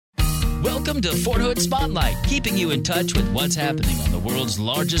Welcome to Fort Hood Spotlight, keeping you in touch with what's happening on the world's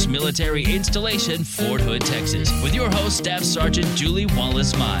largest military installation, Fort Hood, Texas, with your host, Staff Sergeant Julie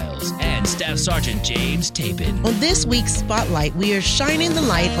Wallace-Miles and Staff Sergeant James Tapin. On this week's Spotlight, we are shining the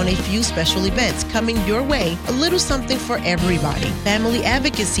light on a few special events coming your way, a little something for everybody. Family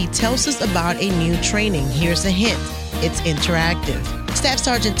Advocacy tells us about a new training. Here's a hint. It's interactive. Staff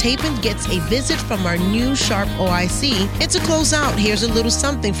Sergeant Tapin gets a visit from our new Sharp OIC. And to close out, here's a little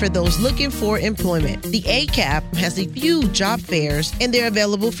something for those looking for employment. The ACAP has a few job fairs, and they're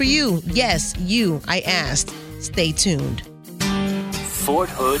available for you. Yes, you, I asked. Stay tuned. Fort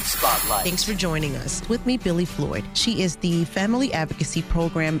Hood Spotlight. Thanks for joining us. With me, Billy Floyd. She is the Family Advocacy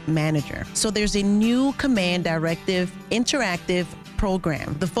Program Manager. So there's a new command directive, interactive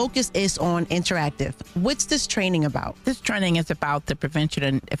program. The focus is on interactive. What's this training about? This training is about the prevention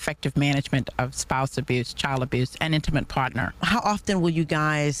and effective management of spouse abuse, child abuse, and intimate partner. How often will you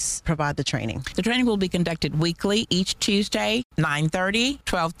guys provide the training? The training will be conducted weekly, each Tuesday, 9:30,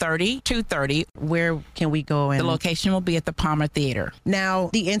 12:30, 2:30. Where can we go? The location will be at the Palmer Theater. Now,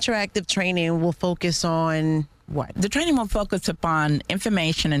 the interactive training will focus on what? The training will focus upon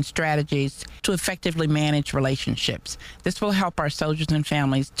information and strategies to effectively manage relationships. This will help our soldiers and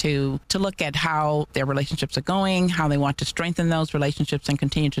families to look at how their relationships are going, how they want to strengthen those relationships and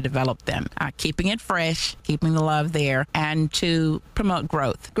continue to develop them, keeping it fresh, keeping the love there, and to promote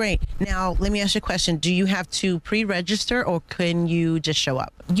growth. Great. Now, let me ask you a question. Do you have to pre-register or can you just show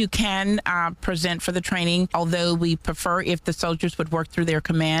up? You can present for the training, although we prefer if the soldiers would work through their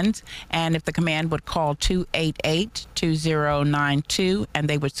commands, and if the command would call 288-2092, and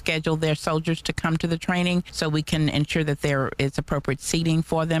they would schedule their soldiers to come to the training so we can ensure that there is appropriate seating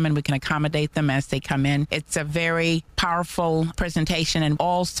for them and we can accommodate them as they come in. It's a very powerful presentation, and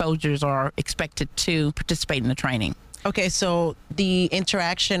all soldiers are expected to participate in the training. Okay, so the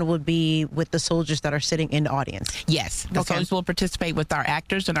interaction would be with the soldiers that are sitting in the audience? Yes, the soldiers will participate with our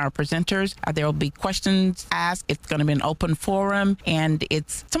actors and our presenters. There will be questions asked. It's going to be an open forum, and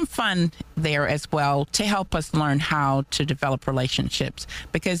it's some fun there as well to help us learn how to develop relationships.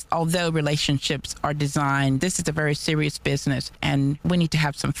 Because although relationships are designed, this is a very serious business, and we need to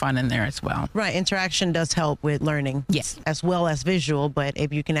have some fun in there as well. Right, interaction does help with learning. Yes. As well as visual, but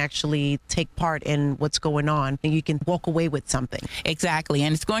if you can actually take part in what's going on, then you can walk away with something. Exactly,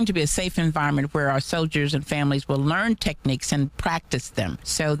 and it's going to be a safe environment where our soldiers and families will learn techniques and practice them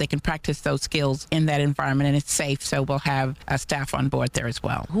so they can practice those skills in that environment, and it's safe, so we'll have a staff on board there as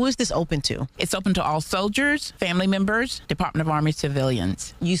well. Who is this open to? It's open to all soldiers, family members, Department of Army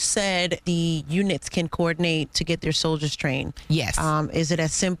civilians. You said the units can coordinate to get their soldiers trained. Yes. Is it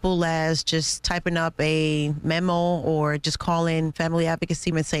as simple as just typing up a memo or just calling Family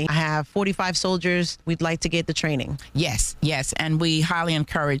Advocacy and saying, I have 45 soldiers, we'd like to get the training? Yes, and we highly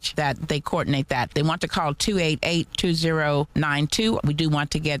encourage that they coordinate that. They want to call 288-2092. We do want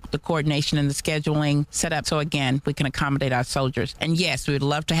to get the coordination and the scheduling set up so, again, we can accommodate our soldiers. And yes, we would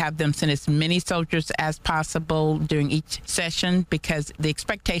love to have them send as many soldiers as possible during each session, because the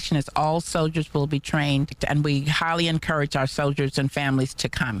expectation is all soldiers will be trained, and we highly encourage our soldiers and families to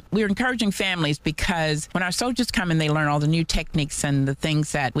come. We're encouraging families because when our soldiers come and they learn all the new techniques and the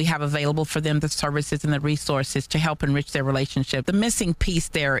things that we have available for them, the services and the resources to help enrich their relationship. The missing piece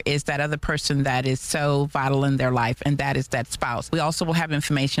there is that other person that is so vital in their life, and that is that spouse. We also will have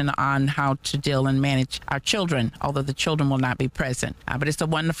information on how to deal and manage our children, although the children will not be present. But it's a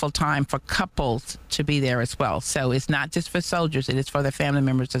wonderful time for couples to be there as well. So it's not just for soldiers, it is for their family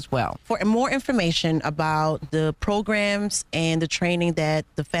members as well. For more information about the programs and the training that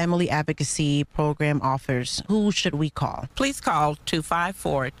the Family Advocacy Program offers, who should we call? Please call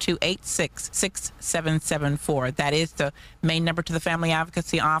 254-286-6774. That is the main number to the Family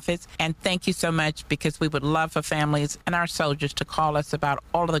Advocacy Office. And thank you so much, because we would love for families and our soldiers to call us about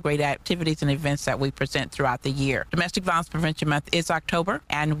all of the great activities and events that we present throughout the year. Domestic Violence Prevention Month is October,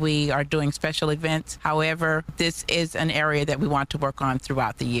 and we are doing special events. However, this is an area that we want to work on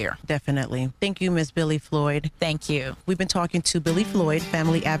throughout the year. Definitely. Thank you, Ms. Billy Floyd. Thank you. We've been talking to Billy Floyd,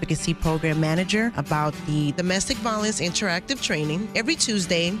 Family Advocacy Program Manager, about the Domestic Violence Interactive Training every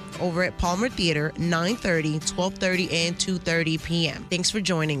Tuesday over at Palmer Theater, 9:30, 12:30, and 2:30 p.m. Thanks for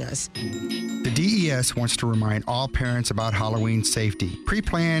joining us. The DES wants to remind all parents about Halloween safety.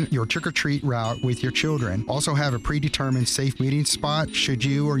 Pre-plan your trick-or-treat route with your children. Also have a predetermined safe meeting spot should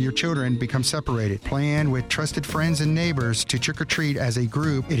you or your children become separated. Plan with trusted friends and neighbors to trick-or-treat as a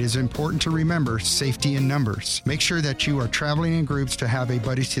group. It is important to remember safety in numbers. Make sure that you are traveling in groups to have a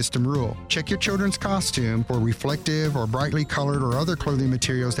buddy system rule. Check your children's costume for reflective or brightly colored or other clothing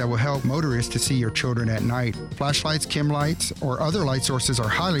materials that will help motorists to see your children at night. Flashlights, chem lights, or other light sources are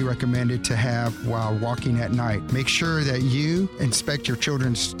highly recommended to have while walking at night. Make sure that you inspect your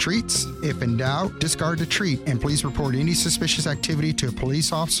children's treats. If in doubt, discard the treat, and please report any suspicious activity to a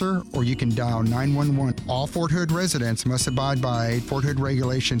police officer, or you can dial 911. All Fort Hood residents must abide by Fort Hood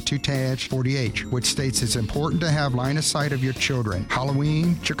Regulation 2-40H, which states it's important to have line of sight of your children.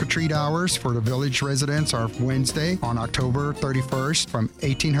 Halloween trick-or-treat hours for the village residents are Wednesday on October 31st from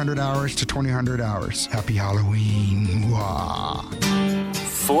 1800 hours to 2000 hours. Happy Halloween. Wah.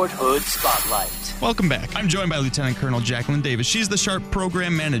 Fort Hood Spotlight. Welcome back. I'm joined by Lieutenant Colonel Jacqueline Davis. She's the SHARP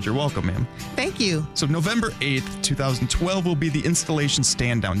Program Manager. Welcome, ma'am. Thank you. So November 8th, 2012 will be the Installation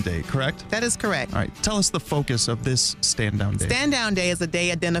Stand-Down Day, correct? That is correct. All right. Tell us the focus of this Stand-Down Day. Stand-Down Day is a day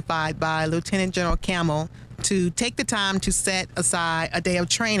identified by Lieutenant General Campbell to take the time to set aside a day of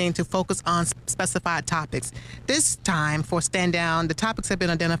training to focus on specified topics. This time for Stand Down, the topics have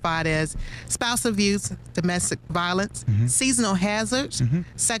been identified as spouse abuse, domestic violence, seasonal hazards,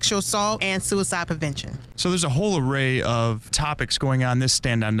 sexual assault, and suicide prevention. So there's a whole array of topics going on this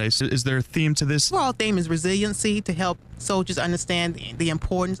Stand Down Day. So is there a theme to this? The overall theme is resiliency, to help soldiers understand the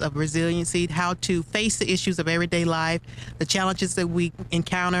importance of resiliency, how to face the issues of everyday life, the challenges that we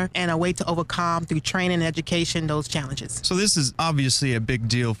encounter, and a way to overcome through training and education those challenges. So this is obviously a big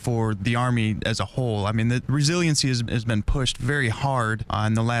deal for the Army as a whole. I mean, the resiliency has been pushed very hard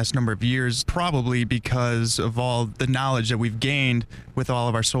in the last number of years, probably because of all the knowledge that we've gained with all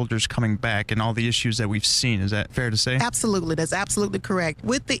of our soldiers coming back and all the issues that we've seen. Is that fair to say? Absolutely. That's absolutely correct.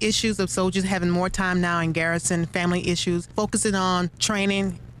 With the issues of soldiers having more time now in garrison, family issues, focusing on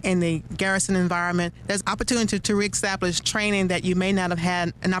training in the garrison environment, there's opportunity to reestablish training that you may not have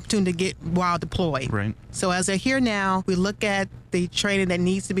had an opportunity to get while deployed. Right. So as they're here now, we look at the training that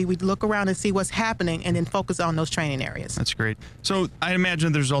needs to be, we look around and see what's happening and then focus on those training areas. That's great. So I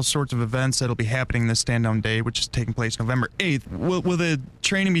imagine there's all sorts of events that'll be happening this Stand-Down Day, which is taking place November 8th. Will the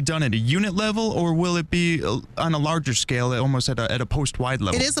training be done at a unit level, or will it be on a larger scale, almost at a post-wide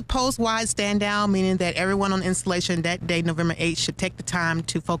level? It is a post-wide stand-down, meaning that everyone on installation that day, November 8th, should take the time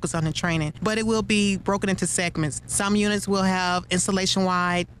to focus on the training. But it will be broken into segments. Some units will have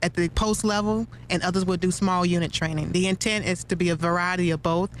installation-wide at the post level, and others will do small unit training. The intent is to be a variety of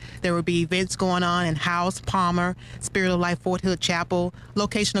both. There will be events going on in House, Palmer, Spirit of Life, Fort Hood Chapel,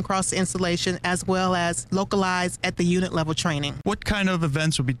 location across the installation, as well as localized at the unit level training. What kind of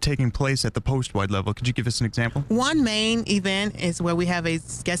events will be taking place at the post-wide level? Could you give us an example? One main event is where we have a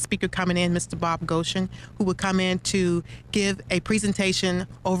guest speaker coming in, Mr. Bob Goshen, who will come in to give a presentation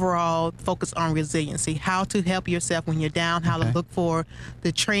overall focused on resiliency, how to help yourself when you're down, how to look for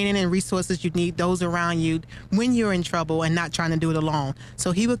the training and resources you need, those around you when you're in trouble and not trying to do it alone.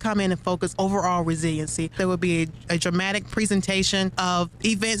 So he would come in and focus overall resiliency. There will be a dramatic presentation of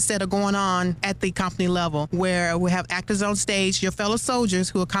events that are going on at the company level, where we have actors on stage, your fellow soldiers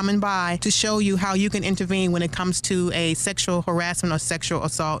who are coming by to show you how you can intervene when it comes to a sexual harassment or sexual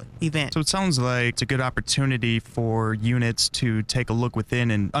assault event. So it sounds like it's a good opportunity for units to take a look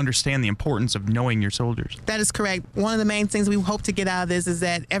within and understand the importance of knowing your soldiers. That is correct. One of the main things we hope to get out of this is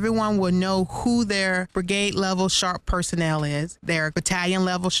that everyone will know who their brigade level SHARP personnel is, their battalion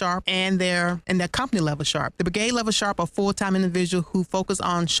level SHARP, and their company level SHARP. The brigade level SHARP are full-time individuals who focus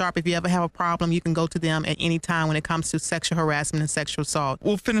on SHARP. If you ever have a problem, you can go to them at any time when it comes to sexual harassment and sexual assault.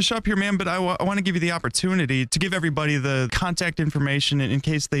 We'll finish up here, ma'am, but I want to give you the opportunity to give everybody the contact information in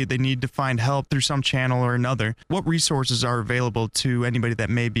case they need to find help through some channel or another. What resources are available to anybody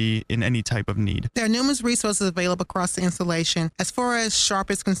that may be in any type of need? There are numerous resources available across the installation. As far as SHARP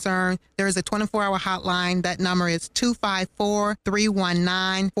is concerned, there is a 24-hour hotline. That number is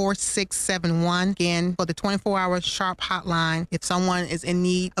 254-319-4671. Again, for the 24-hour SHARP hotline, if someone is in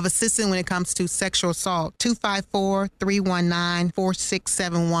need of assistance when it comes to sexual assault,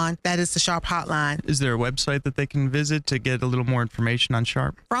 254-319-4671. That is the SHARP hotline. Is there a website that they can visit to get a little more information on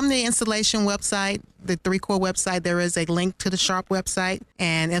SHARP? From the installation website, the 3-Corps website, there is a link to the SHARP website,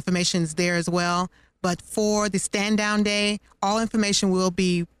 and information is there as well. But for the Stand Down Day, all information will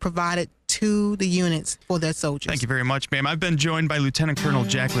be provided to the units for their soldiers. Thank you very much, ma'am. I've been joined by Lieutenant Colonel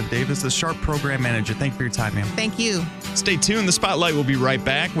Jacqueline Davis, the SHARP Program Manager. Thank you for your time, ma'am. Thank you. Stay tuned. The Spotlight will be right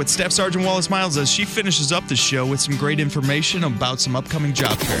back with Staff Sergeant Wallace Miles as she finishes up the show with some great information about some upcoming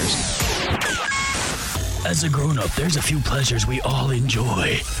job fairs. As a grown-up, there's a few pleasures we all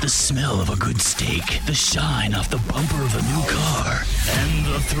enjoy. The smell of a good steak, the shine off the bumper of a new car, and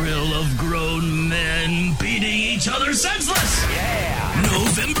the thrill of grown men beating each other senseless. Yeah!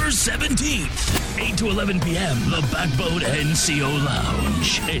 November 17th, 8 to 11 p.m., the Backbone NCO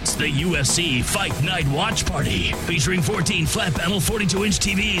Lounge. It's the UFC Fight Night Watch Party, featuring 14 flat-panel 42-inch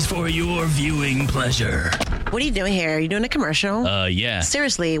TVs for your viewing pleasure. What are you doing here? Are you doing a commercial? Yeah.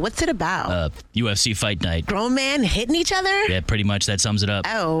 Seriously, what's it about? UFC Fight Night. Grown men hitting each other? Yeah, pretty much that sums it up.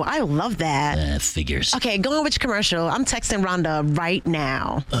 Oh, I love that. Figures. Okay, go on with your commercial. I'm texting Rhonda right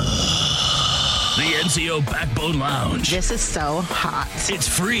now. The NCO Backbone Lounge. This is so hot. It's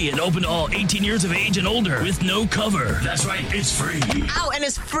free and open to all 18 years of age and older with no cover. That's right, it's free. Oh, and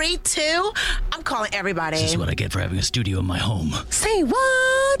it's free too? I'm calling everybody. This is what I get for having a studio in my home. Say what?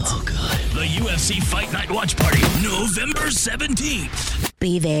 Oh, God. The UFC Fight Night Watch Party, November 17th.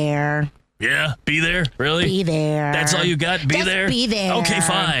 Be there. Yeah, be there? Really? Be there. That's all you got? Be Just there? be there. Okay,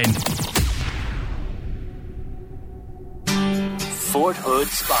 fine. Fort Hood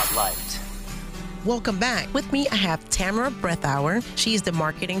Spotlight. Welcome back. With me, I have Tamara Breathauer. She's the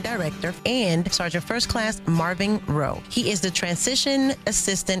marketing director, and Sergeant First Class Marvin Rowe. He is the transition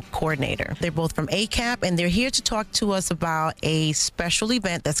assistant coordinator. They're both from ACAP, and they're here to talk to us about a special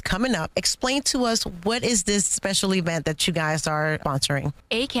event that's coming up. Explain to us, what is this special event that you guys are sponsoring?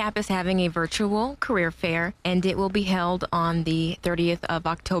 ACAP is having a virtual career fair, and it will be held on the 30th of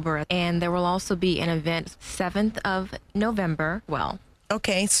October. And there will also be an event 7th of November.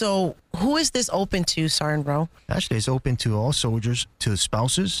 Okay, so who is this open to, Sergeant Rowe? Actually, it's open to all soldiers, to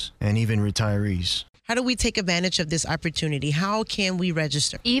spouses, and even retirees. How do we take advantage of this opportunity? How can we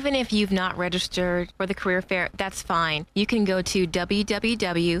register? Even if you've not registered for the career fair, that's fine. You can go to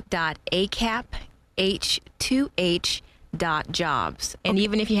www.acaph2h.jobs. And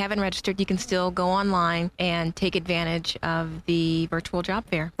even if you haven't registered, you can still go online and take advantage of the virtual job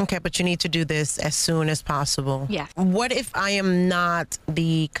fair. Okay, but you need to do this as soon as possible. Yes. What if I am not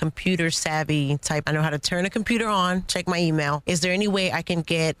the computer savvy type? I know how to turn a computer on, check my email. Is there any way I can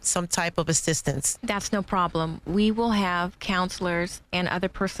get some type of assistance? That's no problem. We will have counselors and other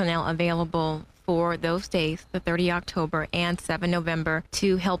personnel available for those days, the 30 October and 7 November,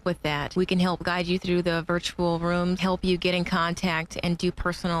 to help with that. We can help guide you through the virtual rooms, help you get in contact and do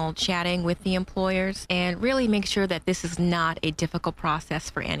personal chatting with the employers, and really make sure that this is not a difficult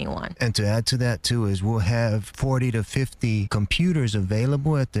process for anyone. And to add to that, too, is we'll have 40 to 50 computers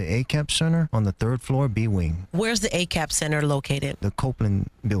available at the ACAP Center on the 3rd floor, B Wing. Where's the ACAP Center located? The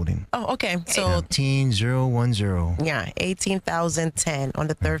Copeland building. Oh, okay. So 18010. yeah, 18,010 on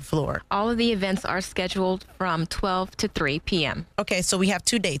the 3rd floor. All of the events are scheduled from 12 to 3 p.m. Okay, so we have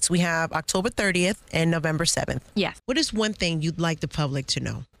 2 dates. We have October 30th and November 7th. Yes. What is one thing you'd like the public to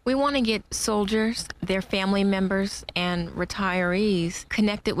know? We want to get soldiers, their family members, and retirees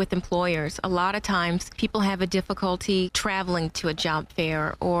connected with employers. A lot of times, people have a difficulty traveling to a job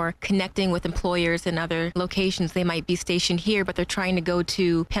fair or connecting with employers in other locations. They might be stationed here, but they're trying to go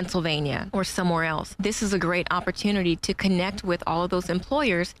to Pennsylvania or somewhere else. This is a great opportunity to connect with all of those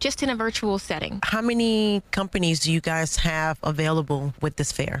employers just in a virtual setting. How many companies do you guys have available with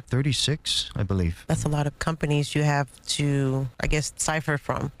this fair? 36, I believe. That's a lot of companies you have to, I guess, cipher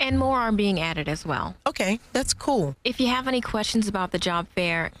from. And more are being added as well. Okay, that's cool. If you have any questions about the job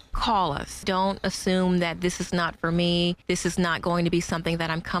fair, call us. Don't assume that this is not for me. This is not going to be something that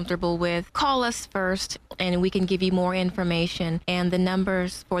I'm comfortable with. Call us first and we can give you more information. And the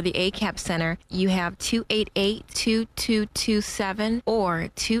numbers for the ACAP Center, you have 288-2227 or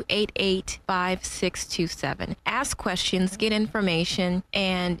 288-5627. Ask questions, get information,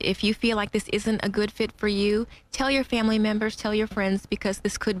 and if you feel like this isn't a good fit for you, tell your family members, tell your friends, because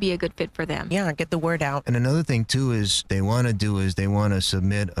this could be a good fit for them. Yeah, get the word out. And another thing, too, is they want to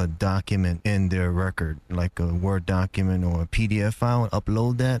submit a document in their record, like a Word document or a PDF file,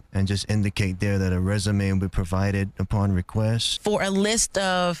 upload that, and just indicate there that a resume will be provided upon request. For a list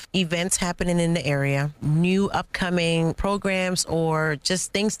of events happening in the area, new upcoming programs, or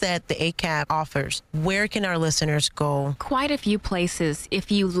just things that the ACAP offers, where can our listeners go? Quite a few places.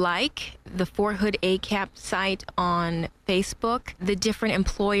 If you like the Fort Hood ACAP site on Facebook, the different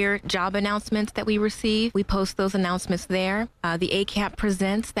employer job announcements that we receive, we post those announcements there. The ACAP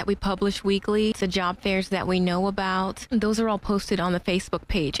Presents that we publish weekly, the job fairs that we know about, those are all posted on the Facebook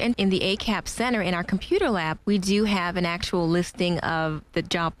page. And in the ACAP Center, in our computer lab, we do have an actual listing of the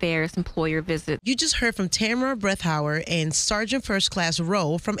job fairs, employer visits. You just heard from Tamara Breathauer and Sergeant First Class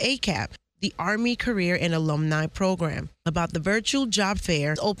Rowe from ACAP, the Army Career and Alumni Program, about the virtual job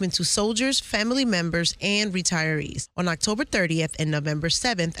fair open to soldiers, family members, and retirees on October 30th and November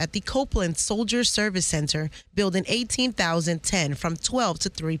 7th at the Copeland Soldier Service Center, Building 18,010 from 12 to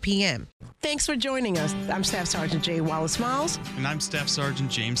 3 p.m. Thanks for joining us. I'm Staff Sergeant J. Wallace Miles. And I'm Staff Sergeant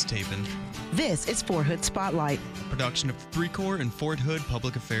James Tapin. This is Fort Hood Spotlight, A production of the 3 Corps and Fort Hood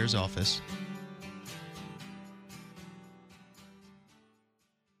Public Affairs Office.